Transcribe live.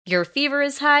Your fever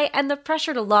is high and the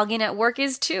pressure to log in at work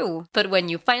is too. But when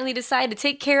you finally decide to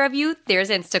take care of you, there's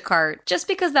Instacart. Just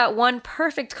because that one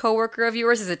perfect coworker of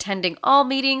yours is attending all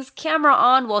meetings, camera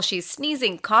on while she's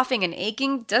sneezing, coughing, and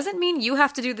aching, doesn't mean you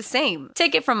have to do the same.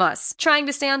 Take it from us. Trying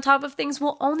to stay on top of things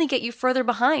will only get you further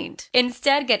behind.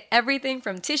 Instead, get everything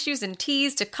from tissues and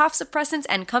teas to cough suppressants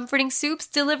and comforting soups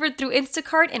delivered through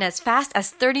Instacart in as fast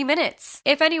as 30 minutes.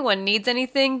 If anyone needs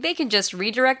anything, they can just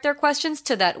redirect their questions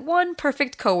to that one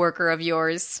perfect coworker of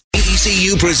yours.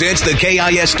 BECU presents the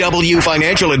KISW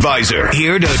Financial Advisor.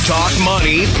 Here to talk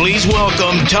money, please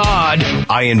welcome Todd.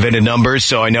 I invented numbers,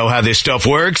 so I know how this stuff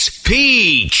works.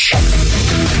 Pietzsch.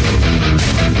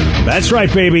 That's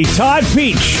right, baby. Todd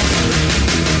Pietzsch.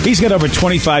 He's got over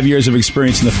 25 years of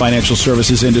experience in the financial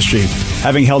services industry,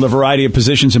 having held a variety of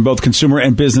positions in both consumer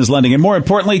and business lending. And more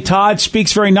importantly, Todd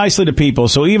speaks very nicely to people.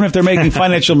 So even if they're making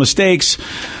financial mistakes,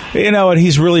 and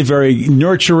he's really very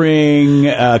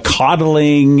nurturing,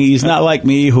 coddling. He's not like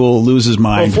me who will lose his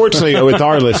mind. Well, fortunately, with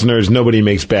our listeners, nobody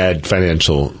makes bad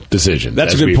financial decisions.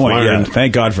 That's a good point. Yeah.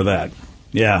 Thank God for that.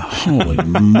 Yeah. Holy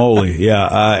moly.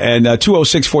 Yeah. And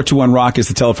 206-421-ROCK is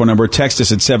the telephone number. Text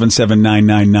us at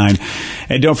 77999.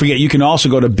 And don't forget, you can also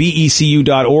go to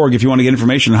BECU.org if you want to get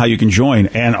information on how you can join.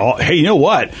 And hey, you know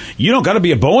what? You don't got to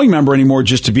be a Boeing member anymore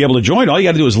just to be able to join. All you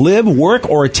got to do is live, work,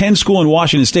 or attend school in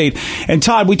Washington State. And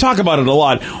Todd, we talk about it a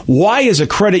lot. Why is a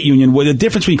credit union, the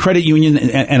difference between credit union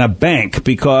and a bank?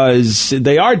 Because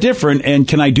they are different. And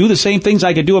can I do the same things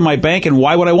I could do in my bank? And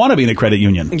why would I want to be in a credit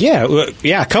union? Yeah.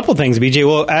 A couple things, BJ.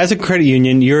 Well, as a credit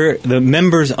union, the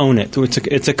members own it.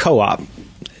 It's a co-op.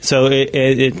 So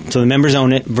so the members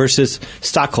own it versus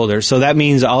stockholders. So that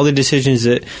means all the decisions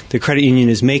that the credit union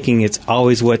is making, it's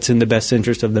always what's in the best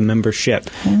interest of the membership.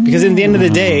 Because at the end of the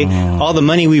day, all the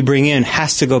money we bring in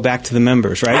has to go back to the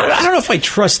members, right? I don't know if I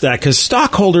trust that, because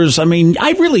stockholders, I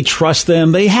really trust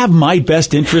them. They have my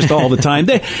best interest all the time.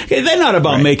 They're not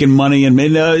about making money. And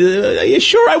are you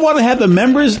sure I want to have the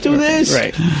members do this?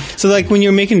 Right. So like when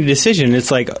you're making a decision, it's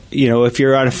like, if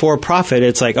you're on a for-profit,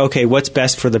 it's like, okay, what's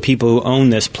best for the people who own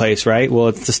this place, right? Well,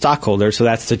 it's the stockholder, so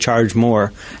that's to charge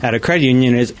more. At a credit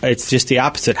union, it's just the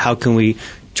opposite. How can we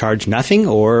charge nothing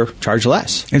or charge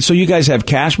less? And so you guys have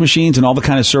cash machines and all the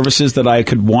kind of services that I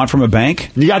could want from a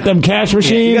bank? You got them cash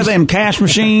machines? Yeah, you got them cash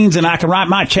machines, and I can write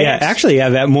my checks. Yeah, actually, you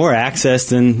have more access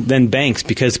than banks,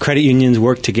 because credit unions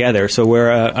work together. So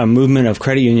we're a movement of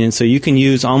credit unions, so you can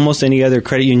use almost any other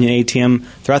credit union ATM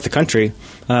throughout the country.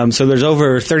 So there's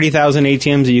over 30,000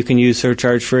 ATMs that you can use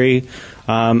surcharge-free.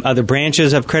 Other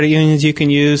branches of credit unions you can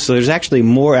use. So there's actually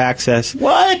more access.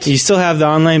 What? You still have the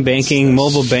online banking,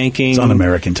 mobile banking. It's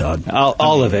un-American, Todd.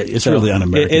 All of it. It's really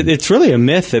un-American. It's really a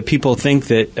myth that people think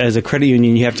that as a credit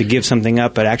union you have to give something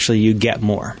up, but actually you get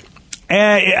more.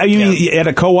 At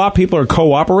a co-op, people are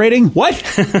cooperating? What?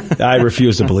 I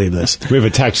refuse to believe this. We have a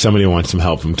text. Somebody wants some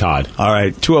help from Todd. All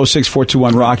right,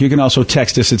 206-421-ROCK. You can also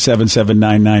text us at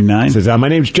 77999. It says, my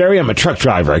name's Jerry. I'm a truck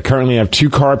driver. I currently have 2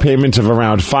 car payments of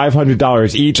around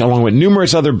 $500 each, along with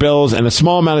numerous other bills and a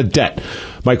small amount of debt.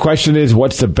 My question is,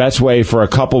 what's the best way for a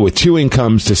couple with 2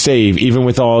 incomes to save? Even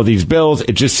with all of these bills,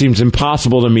 it just seems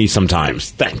impossible to me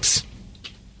sometimes. Thanks.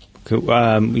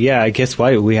 I guess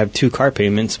why we have 2 car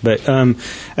payments, but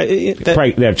they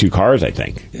have 2 cars, I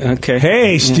think. Okay.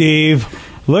 Hey, Steve.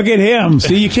 Look at him.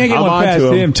 See, you can't get one past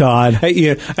him, Todd. Are you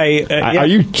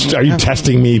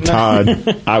testing me, Todd?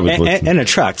 I was listening. And a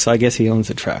truck, so I guess he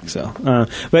owns a truck. So,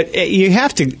 but you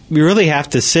really have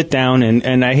to sit down,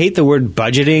 and I hate the word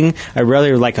budgeting. I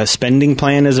rather like a spending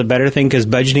plan is a better thing, because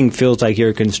budgeting feels like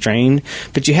you're constrained.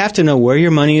 But you have to know where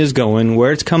your money is going,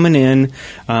 where it's coming in,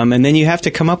 and then you have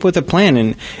to come up with a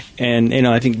plan. And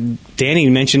I think Danny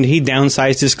mentioned he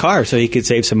downsized his car so he could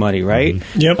save some money, right?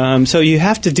 Mm-hmm. Yep. So you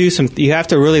have to do you have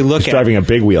to really look at driving a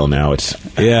big wheel now.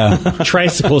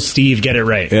 Tricycle Steve, get it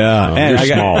right. Yeah, and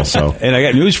you're small, so. And I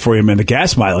got news for you, man. The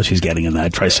gas mileage he's getting in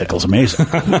that tricycle is amazing.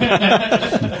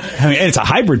 It's a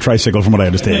hybrid tricycle, from what I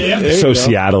understand. Yeah. So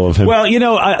Seattle of him. Well,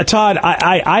 Todd,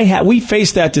 we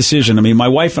faced that decision. I mean, my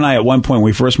wife and I, at one point, when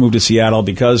we first moved to Seattle,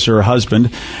 because her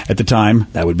husband at the time,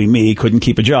 that would be me, couldn't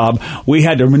keep a job. We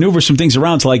had to maneuver some things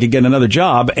around till I could get another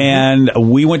job, and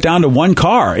we went down to 1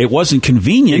 car. It wasn't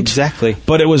convenient, exactly,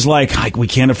 but it was like we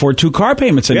can't afford 2 car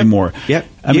payments anymore. Yep.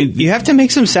 I mean, you have to make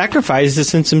some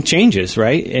sacrifices and some changes,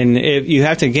 right? And you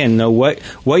have to, again, know what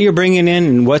you're bringing in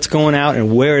and what's going out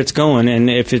and where it's going. And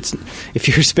if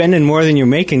you're spending more than you're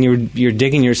making, you're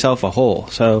digging yourself a hole.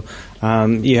 So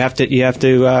you have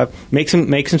to make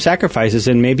some sacrifices,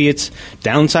 and maybe it's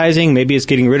downsizing, maybe it's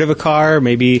getting rid of a car,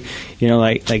 maybe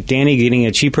like Danny getting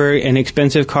a cheaper and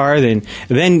expensive car.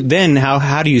 Then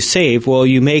how do you save? Well,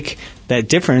 you make that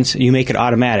difference, you make it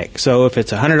automatic. So if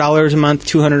it's $100 a month,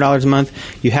 $200 a month,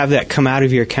 you have that come out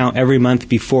of your account every month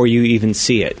before you even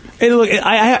see it. And look,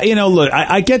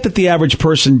 I get that the average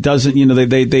person doesn't,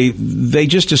 they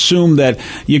just assume that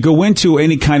you go into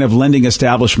any kind of lending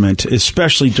establishment,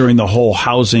 especially during the whole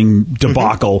housing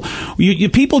debacle.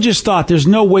 People just thought there's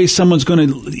no way someone's going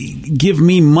to give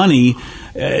me money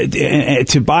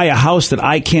to buy a house that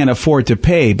I can't afford to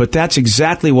pay. But that's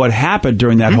exactly what happened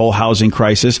during that whole housing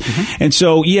crisis. And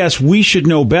so, yes, we should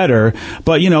know better.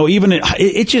 But, even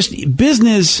it just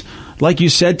business. Like you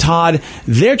said, Todd,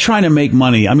 they're trying to make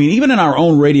money. I mean, even in our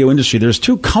own radio industry, there's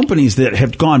 2 companies that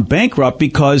have gone bankrupt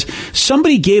because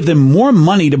somebody gave them more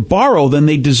money to borrow than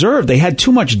they deserved. They had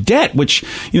too much debt, which,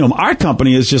 our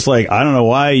company is just like, I don't know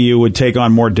why you would take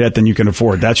on more debt than you can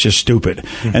afford. That's just stupid.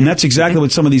 And that's exactly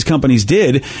what some of these companies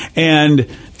did. And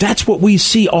that's what we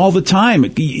see all the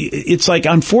time. It's like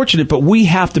unfortunate, but we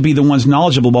have to be the ones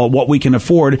knowledgeable about what we can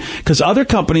afford because other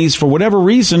companies, for whatever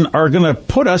reason, are going to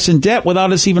put us in debt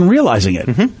without us even realizing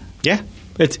it. Yeah.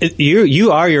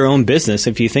 You are your own business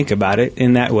if you think about it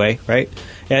in that way, right?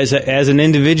 As an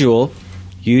individual,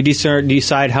 you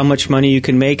decide how much money you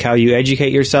can make, how you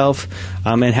educate yourself,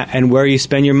 and where you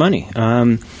spend your money.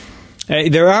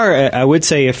 There are, I would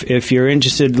say, if you're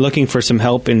interested, looking for some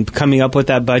help in coming up with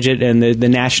that budget, and the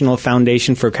National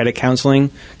Foundation for Credit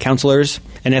Counselors,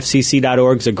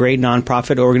 NFCC.org is a great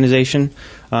nonprofit organization.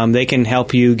 They can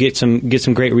help you get some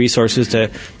great resources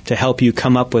to help you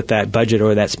come up with that budget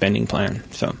or that spending plan.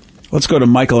 So let's go to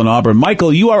Michael in Auburn.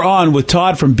 Michael, you are on with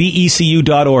Todd from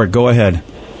BECU.org. Go ahead.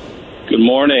 Good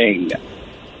morning.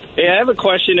 Hey, I have a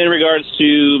question in regards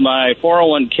to my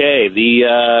 401k.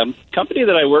 The company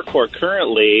that I work for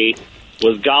currently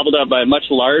was gobbled up by a much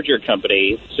larger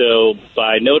company, so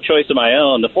by no choice of my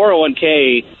own, the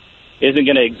 401k isn't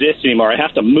going to exist anymore. I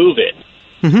have to move it.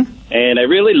 And I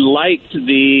really liked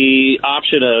the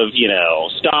option of,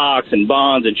 stocks and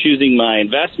bonds and choosing my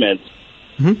investments.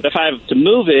 But if I have to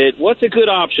move it, what's a good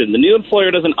option? The new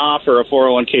employer doesn't offer a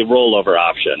 401k rollover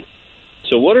option.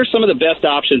 So what are some of the best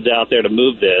options out there to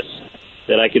move this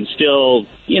that I can still,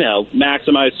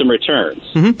 maximize some returns?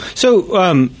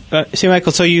 So,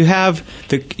 Michael, so you have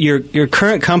your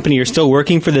current company, you're still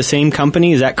working for the same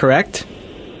company, is that correct?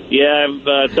 Yeah,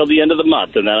 till the end of the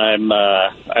month, and then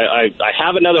I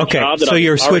have another job that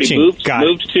you're switching. Moved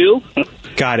to.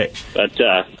 Got it. But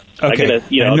okay. I gotta, at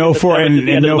the end of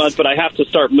the month, but I have to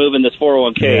start moving this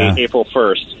 401k April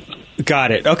 1st.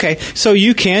 Got it. Okay, so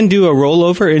you can do a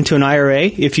rollover into an IRA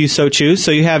if you so choose.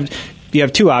 So you have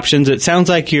 2 options. It sounds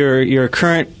like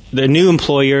the new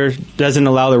employer doesn't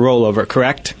allow the rollover,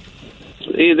 correct?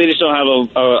 They just don't have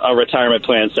a retirement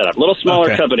plan set up. A little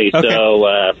smaller company,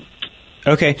 so.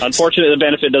 Okay. Unfortunately, the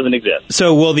benefit doesn't exist.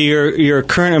 So will your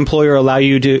current employer allow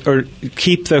you to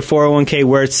keep the 401k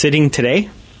where it's sitting today?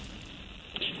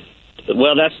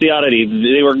 Well, that's the oddity.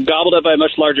 They were gobbled up by a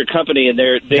much larger company, and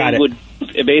they would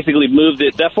basically move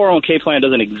it. That 401k plan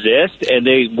doesn't exist, and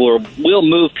they will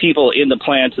move people in the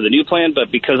plan to the new plan. But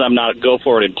because I'm not a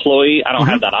go-forward employee, I don't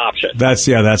have that option. That's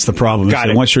the problem.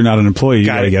 Once you're not an employee, you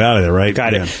got to get out of there, right?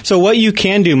 Got it. So what you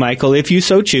can do, Michael, if you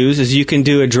so choose, is you can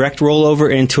do a direct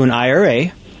rollover into an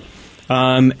IRA.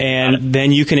 And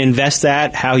then you can invest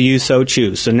that how you so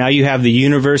choose. So now you have the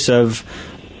universe of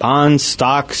bonds,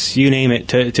 stocks, you name it,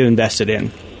 to invest it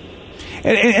in.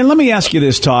 And let me ask you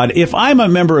this, Todd. If I'm a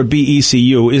member of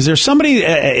BECU, is there somebody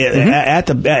at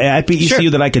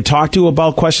BECU that I could talk to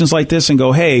about questions like this and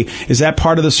go, hey, is that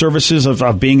part of the services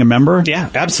of being a member? Yeah,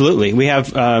 absolutely. We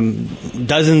have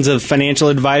dozens of financial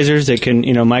advisors that can,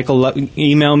 Michael,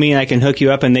 email me and I can hook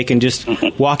you up and they can just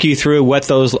walk you through what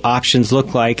those options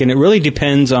look like. And it really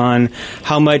depends on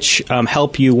how much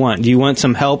help you want. Do you want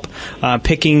some help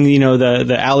picking,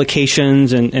 the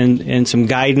allocations and some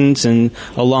guidance and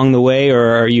along the way?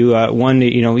 Or are you one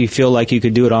that, you feel like you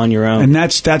could do it on your own? And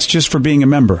that's just for being a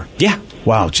member? Yeah.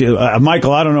 Wow.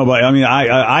 Michael, I don't know about,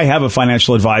 I have a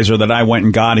financial advisor that I went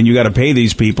and got, and you got to pay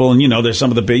these people. And, there's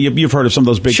some of the big, you've heard of some of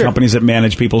those big companies that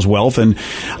manage people's wealth. And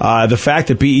the fact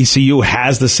that BECU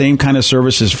has the same kind of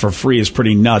services for free is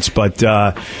pretty nuts. But,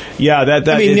 there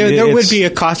would be a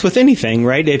cost with anything,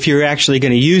 right? If you're actually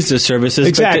going to use the services.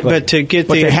 Exactly. But to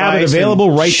have it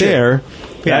available right there.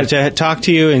 Yeah, to talk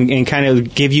to you and kind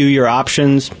of give you your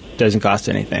options. doesn't cost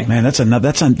anything. Man, that's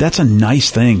a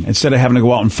nice thing. Instead of having to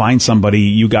go out and find somebody,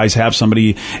 you guys have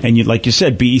somebody, and you, like you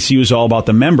said, BECU is all about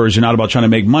the members. You're not about trying to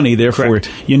make money. Therefore, Correct.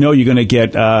 you know you're going to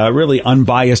get really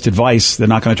unbiased advice. They're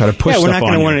not going to try to push stuff on you. We're not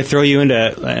going to want to throw you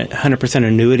into 100%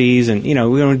 annuities, and we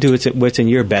want to do what's in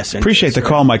your best interest. Appreciate the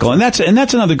call, Michael. And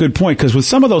that's another good point, because with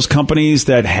some of those companies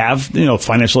that have,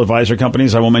 financial advisor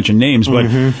companies, I won't mention names,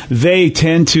 but they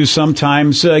tend to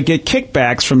sometimes get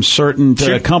kickbacks from certain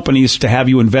companies to have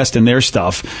you invest in their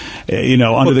stuff,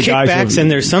 under the guise of kickbacks. And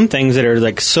there's some things that are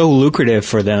like so lucrative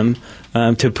for them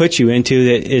to put you into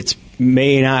that it's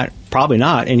probably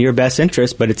not in your best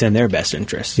interest, but it's in their best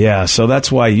interest. Yeah, so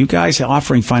that's why you guys are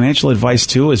offering financial advice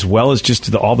too, as well as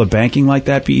just all the banking like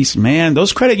that piece. Man,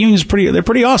 those credit unions they're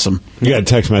pretty awesome. You got a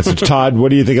text message. Todd, what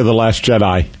do you think of The Last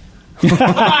Jedi?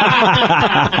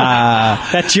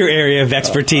 That's your area of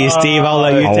expertise, Steve. I'll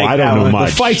let you take I don't that know one. much.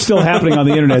 The fight's still happening on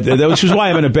the internet, which is why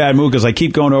I'm in a bad mood, because I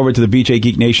keep going over to the BJ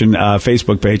Geek Nation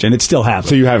Facebook page, and it's still happening.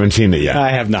 So you haven't seen it yet?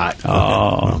 I have not.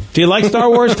 Oh. Do you like Star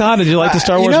Wars, Todd? Did you like the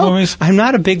Star Wars movies? I'm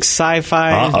not a big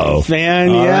sci-fi fan.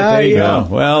 There you go.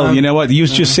 Well, you know what? You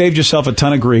just saved yourself a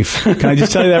ton of grief. Can I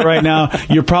just tell you that right now?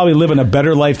 You're probably living a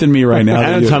better life than me right now.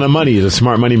 And a ton of money. He's a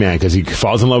smart money man, because he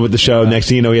falls in love with the show. Next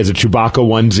thing you know, he has a Chewbacca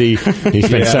onesie. He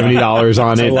spent $70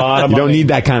 on it. You don't need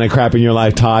that kind of crap in your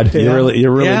life, Todd. You really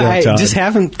don't, I Todd. just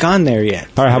haven't gone there yet.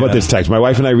 All right, how about this text? My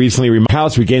wife and I recently remodeled our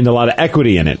house. We gained a lot of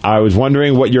equity in it. I was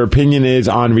wondering what your opinion is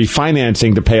on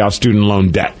refinancing to pay off student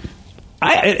loan debt.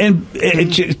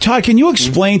 Todd, can you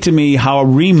explain to me how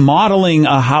remodeling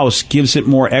a house gives it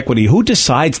more equity? Who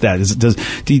decides that?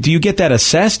 Do you get that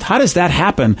assessed? How does that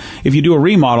happen if you do a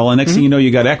remodel and next thing you know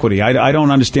you got equity? I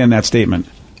don't understand that statement.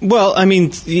 Well, I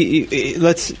mean,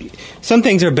 some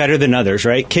things are better than others,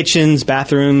 right? Kitchens,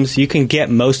 bathrooms, you can get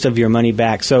most of your money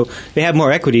back. So they have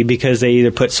more equity because they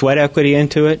either put sweat equity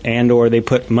into it and or they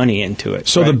put money into it.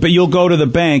 So right? You'll go to the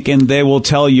bank and they will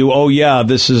tell you, oh, yeah,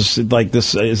 this is like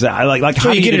this. Is that like so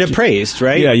how you get it appraised,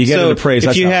 right? Yeah, you get it appraised.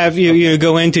 If you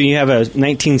go into and you have a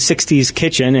 1960s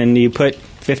kitchen and you put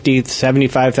 $50,000,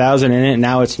 $75,000 in it, and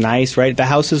now it's nice, right? The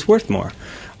house is worth more.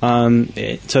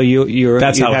 So you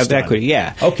have equity,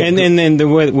 yeah. Okay, and then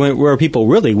where people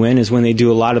really win is when they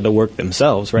do a lot of the work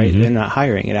themselves, right? They're not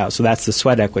hiring it out, so that's the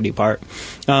sweat equity part.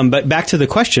 But back to the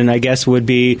question, I guess, would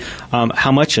be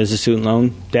how much is a student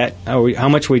loan debt? How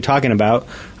much are we talking about?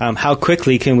 How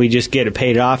quickly can we just get it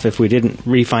paid off if we didn't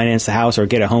refinance the house or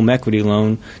get a home equity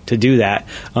loan to do that?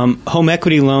 Home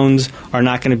equity loans are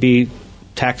not going to be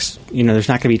tax. There's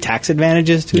not going to be tax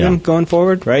advantages to them going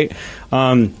forward, right?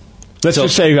 Let's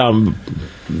just say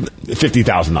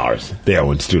 $50,000 they owe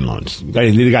in student loans.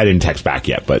 The guy didn't text back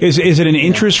yet, but is it an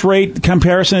interest rate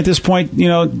comparison at this point?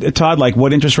 Todd, like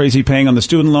what interest rate is he paying on the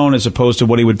student loan as opposed to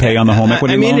what he would pay on the home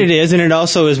equity loan? I mean, it is, and it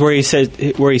also is where he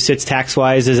sits tax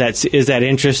wise. Is that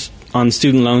interest on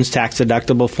student loans tax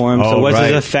deductible for him? So what's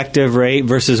his effective rate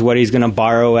versus what he's going to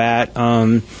borrow at?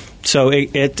 So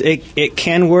it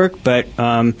can work, but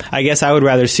I guess I would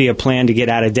rather see a plan to get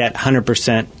out of debt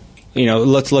 100%.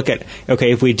 Let's look at,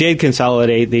 if we did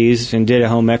consolidate these and did a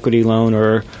home equity loan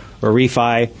or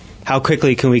refi, how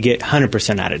quickly can we get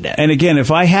 100% out of debt? And again, if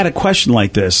I had a question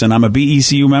like this and I'm a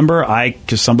BECU member,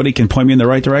 somebody can point me in the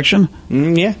right direction?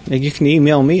 Yeah, you can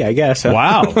email me, I guess.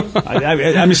 Wow.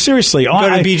 I mean, seriously. Go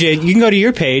to BJ. You can go to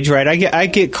your page, right? I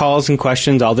get calls and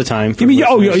questions all the time. So you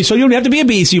don't have to be a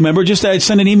BECU member. Just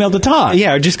send an email to Todd.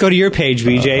 Yeah, or just go to your page,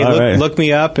 BJ. Look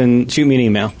me up and shoot me an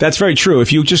email. That's very true.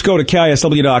 If you just go to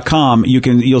KISW.com,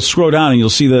 you'll scroll down and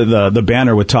you'll see the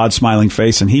banner with Todd's smiling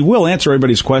face, and he will answer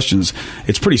everybody's questions.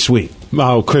 It's pretty sweet.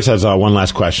 Oh, Chris has one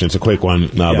last question. It's a quick one,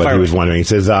 but he was wondering. He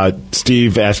says,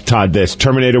 Steve asked Todd this,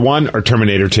 Terminator 1 or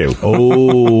Terminator 2?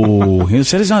 Oh, he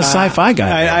said he's not a sci-fi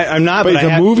guy. I'm not, but he's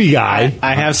a movie guy.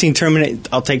 I have seen Terminator.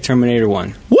 I'll take Terminator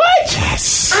 1. What?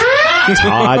 Yes.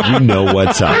 Todd, you know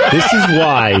what's up. This is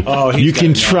why you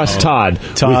can trust Todd.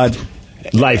 With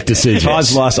life decisions.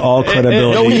 Todd's lost all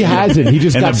credibility. No, he hasn't. He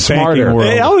just got smarter.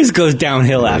 It always goes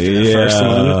downhill after the first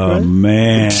one. Oh,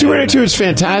 man. Terminator 2 is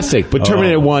fantastic, but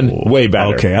Terminator 1, way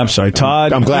better. Okay, I'm sorry.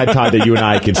 Todd. I'm glad, Todd, that you and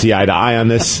I can see eye to eye on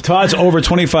this. Todd's over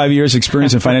 25 years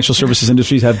experience in financial services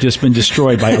industries have just been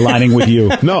destroyed by aligning with you.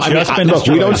 No, look,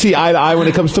 we don't see eye to eye when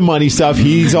it comes to money stuff.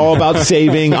 He's all about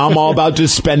saving. I'm all about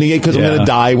just spending it because I'm going to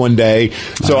die one day.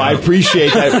 So I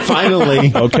appreciate that.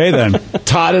 Finally. Okay, then.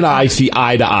 Todd and I see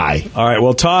eye to eye. All right.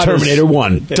 well, Todd Terminator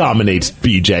 1 dominates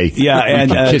BJ. Yeah,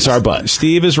 and kiss our butt.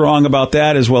 Steve is wrong about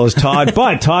that, as well as Todd.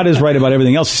 But Todd is right about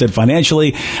everything else he said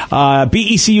financially.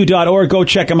 BECU.org, go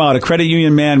check them out. A credit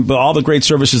union, man, but all the great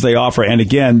services they offer. And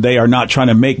again, they are not trying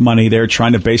to make money. They're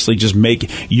trying to basically just make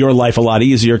your life a lot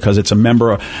easier because it's a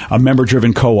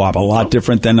member-driven co-op, a lot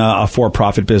different than a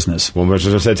for-profit business. Well,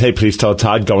 Mercer said, hey, please tell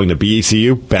Todd going to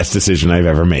BECU, best decision I've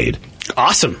ever made.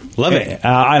 Awesome. Love it.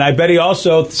 And I bet he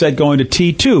also said going to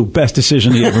T2, best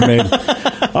decision he ever made.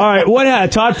 All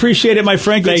right. Todd, appreciate it, my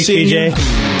friend. Good seeing you.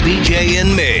 BJ and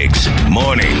Migs,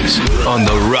 mornings on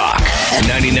The Rock,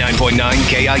 99.9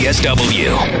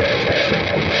 KISW.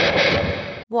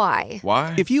 Why?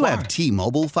 If you have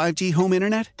T-Mobile 5G home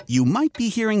internet, you might be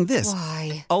hearing this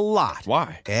Why? a lot.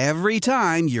 Why? Every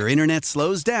time your internet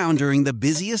slows down during the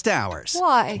busiest hours.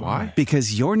 Why?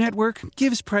 Because your network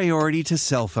gives priority to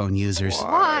cell phone users.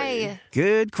 Why?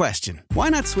 Good question. Why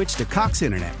not switch to Cox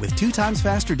Internet with 2 times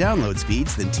faster download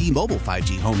speeds than T-Mobile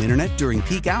 5G home internet during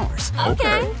peak hours?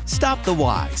 Okay. Stop the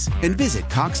whys and visit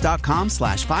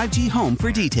cox.com/5G home for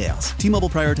details. T-Mobile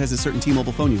prioritizes certain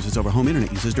T-Mobile phone users over home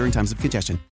internet users during times of congestion.